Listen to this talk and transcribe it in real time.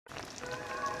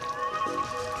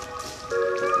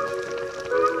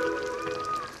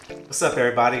What's up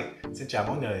everybody? Xin chào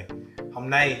mọi người. Hôm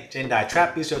nay trên đài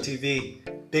Trap BISTRO TV,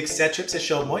 Big Set Trip sẽ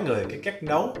show mỗi người cái cách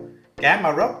nấu cá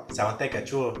Marock xào hành tây cà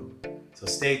chua. So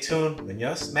stay tuned và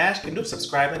nhớ smash cái nút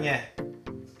subscribe đó nha.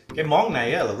 Cái món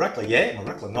này là rất là dễ mà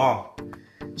rất là ngon.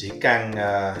 Chỉ cần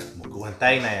một củ hành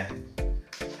tây nè,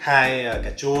 2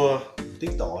 cà chua, 1 tí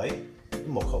tỏi,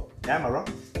 1 hộp cá Marock.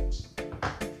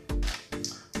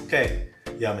 Ok,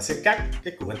 giờ mình sẽ cắt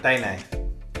cái củ hành tây này.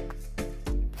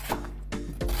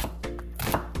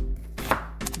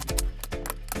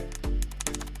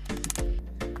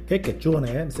 Cái cà chua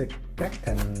này mình sẽ cắt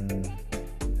thành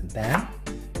 8.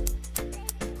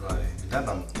 Rồi, mình đã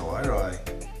bầm tỏi rồi.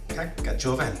 Cắt cà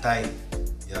chua với hành tây.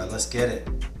 Giờ let's get it.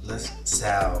 Let's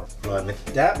xào. Rồi mình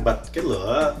đã bật cái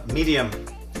lửa medium.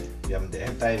 Giờ mình để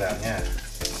hành tây vào nha.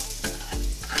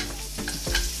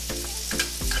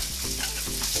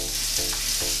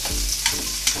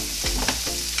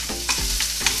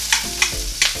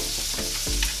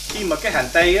 Khi mà cái hành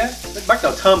tây á nó bắt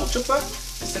đầu thơm một chút á,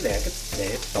 mình sẽ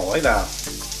để tỏi vào.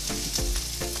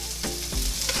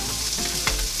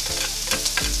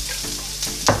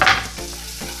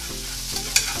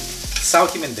 Sau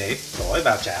khi mình để tỏi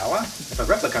vào chảo á, mình phải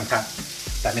rất là cẩn thận,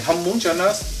 tại mình không muốn cho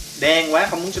nó đen quá,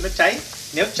 không muốn cho nó cháy.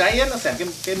 Nếu cháy á, nó sẽ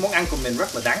làm cái món ăn của mình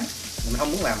rất là đắng, mình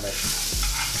không muốn làm vậy.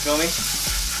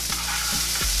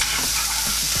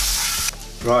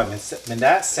 Rồi mình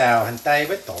đã xào hành tây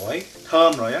với tỏi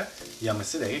thơm rồi á, giờ mình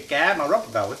sẽ để cái cá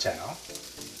Marock vào cái chảo.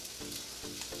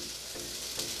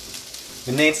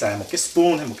 Mình nên xài một cái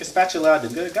spoon hay một cái spatula,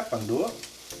 đừng có gấp bằng đũa.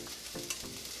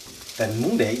 Tại mình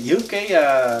muốn để giữ cái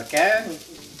cá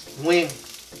nguyên,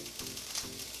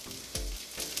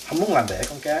 không muốn làm bể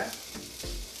con cá.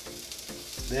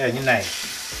 Đây là như này.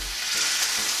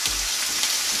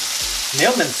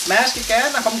 Nếu mình smash cái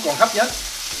cá nó không còn hấp dẫn,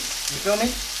 you feel me?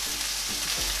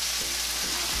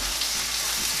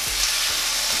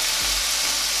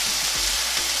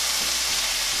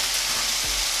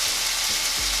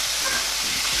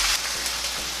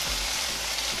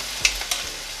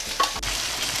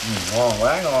 Ngon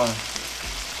quá ngon.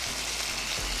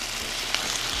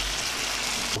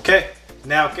 Ok,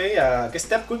 nào cái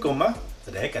step cuối cùng á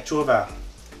là để cà chua vào.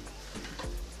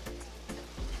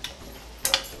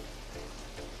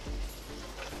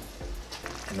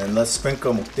 And then let's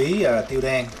sprinkle một tí tiêu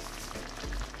đen.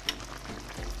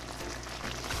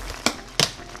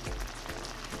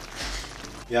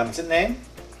 Giờ mình sẽ nếm.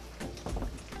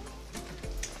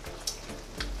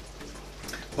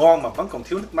 Ngon mà vẫn còn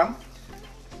thiếu nước mắm.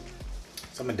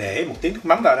 Xong mình để một tí nước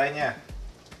mắm vào đây nha.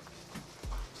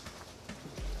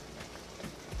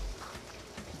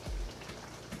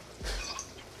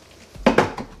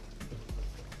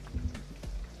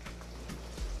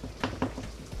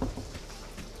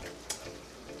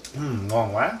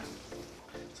 Ngon quá.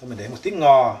 Xong mình để một tí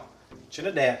ngò cho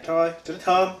nó đẹp thôi, cho nó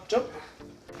thơm chút.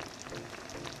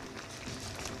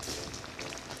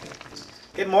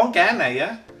 Cái món cá này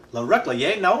á là rất là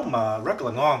dễ nấu mà rất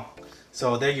là ngon. So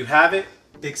there you have it.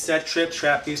 Big Set Trip,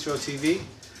 Trap Bistro TV.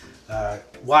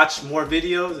 Watch more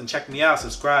videos and check me out,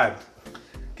 subscribe.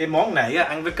 Cái món này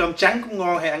ăn với cơm trắng cũng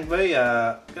ngon, hay ăn với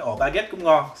cái ổ baguette cũng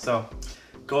ngon. So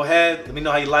go ahead, let me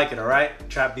know how you like it, alright?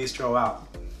 Trap Bistro out.